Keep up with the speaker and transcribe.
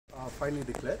finally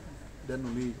declared, then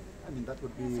we, I mean, that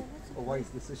would be a wise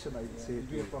decision, I would say.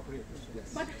 Be appropriate.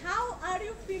 Yes. But how are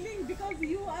you feeling, because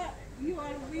you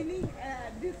are winning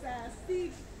this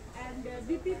seat, and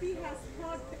VPP has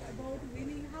thought about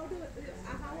winning? How are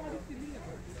you feeling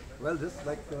about it? Well, just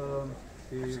like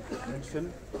we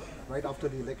mentioned right after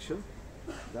the election,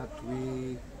 that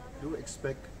we do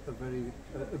expect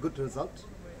a good result.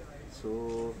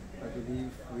 So I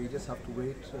believe we just have to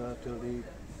wait till the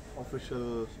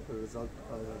official result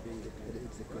being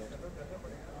declared.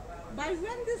 By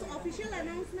when this official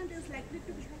announcement is likely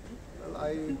to be happening? Well,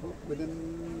 I hope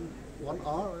within 1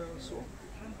 hour or so.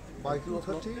 By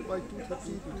 2:30.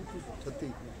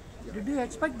 Yeah. Did you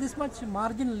expect this much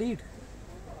margin lead?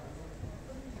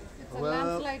 It's a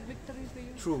landslide victory for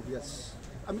you. True, yes.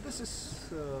 I mean, this is,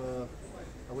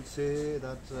 I would say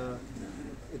that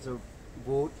it's a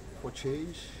vote for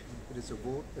change. It is a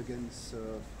vote against,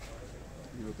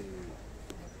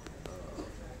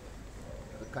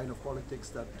 the kind of politics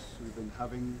that we've been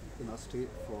having in our state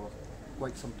for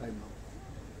quite some time now.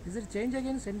 Is it change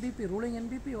against NPP, ruling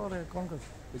NPP or Congress?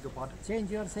 Beg your pardon?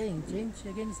 Change, you are saying, change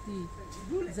against the...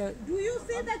 Do you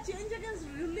say that change against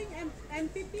ruling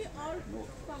NPP or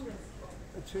Congress?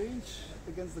 A change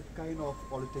against the kind of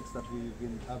politics that we've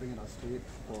been having in our state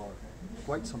for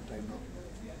quite some time now.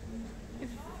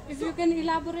 If you can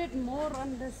elaborate more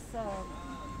on this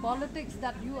politics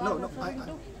that you are referring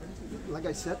to? Like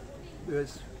I said,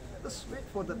 let's wait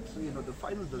for that, the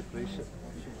final declaration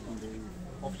on the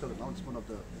official announcement of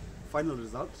the final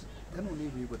results. Then only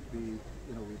we would be,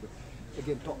 we would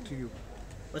again talk to you.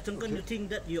 But sometimes you think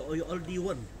that you already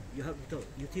won. You have to,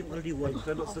 you think already won.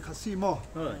 Kasi more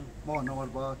nawal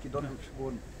ba kidon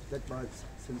bon that much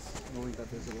since knowing that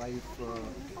there's a live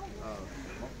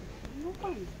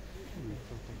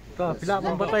Bila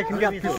membatai kengiat